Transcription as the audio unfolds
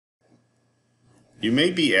You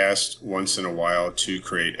may be asked once in a while to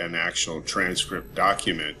create an actual transcript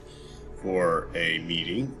document for a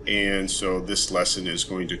meeting, and so this lesson is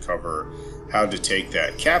going to cover how to take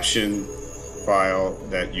that caption file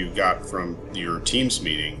that you got from your Teams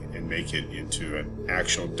meeting and make it into an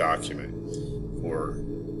actual document for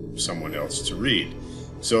someone else to read.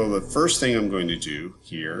 So the first thing I'm going to do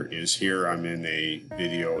here I'm in a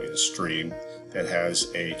video in stream that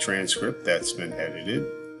has a transcript that's been edited.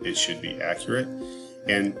 It should be accurate.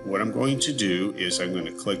 And what I'm going to do is I'm going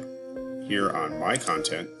to click here on My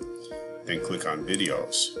Content, then click on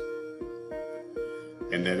Videos.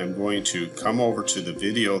 And then I'm going to come over to the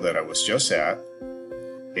video that I was just at,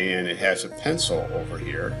 and it has a pencil over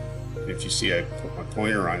here. And if you see, I put my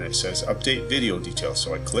pointer on it, it says Update Video Details.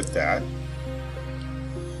 So I click that.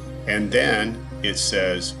 And then it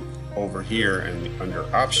says over here and under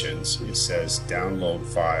Options, it says Download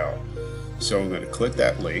File. So I'm going to click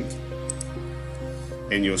that link,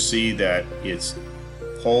 and you'll see that it's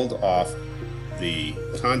pulled off the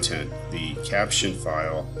content, the caption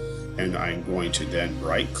file, and I'm going to then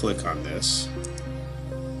right click on this,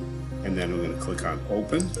 and then I'm going to click on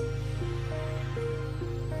Open.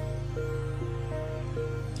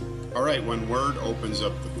 Alright, when Word opens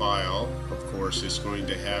up the file, of course it's going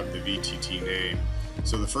to have the VTT name.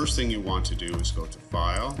 So the first thing you want to do is go to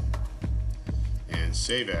File and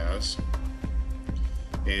Save As,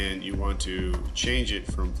 and you want to change it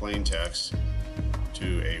from plain text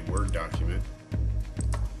to a Word document,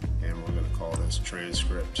 and we're going to call this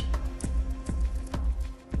transcript.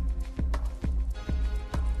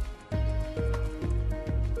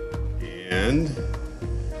 And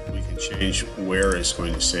we can change where it's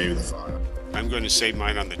going to save the file. I'm going to save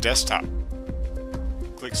mine on the desktop.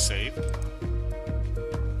 Click Save.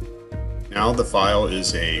 Now the file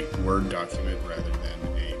is a Word document rather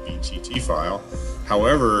than a VTT file.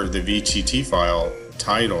 However, the VTT file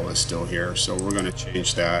title is still here, so we're going to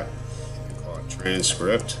change that and call it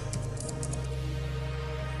transcript.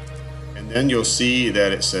 And then you'll see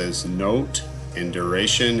that it says note and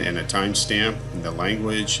duration and a timestamp and the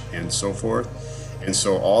language and so forth. And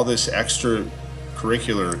so all this extra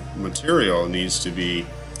curricular material needs to be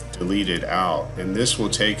deleted out. And this will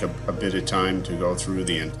take a bit of time to go through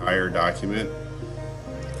the entire document.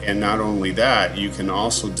 And not only that, you can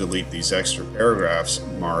also delete these extra paragraphs,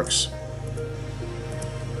 marks,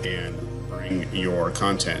 and bring your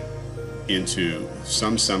content into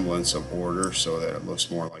some semblance of order so that it looks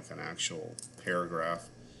more like an actual paragraph.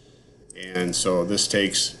 And so this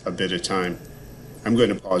takes a bit of time. I'm going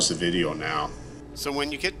to pause the video now. So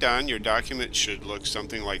when you get done, your document should look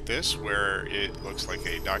something like this, where it looks like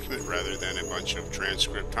a document rather than a bunch of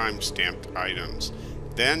transcript time-stamped items.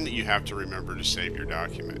 Then you have to remember to save your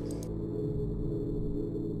document.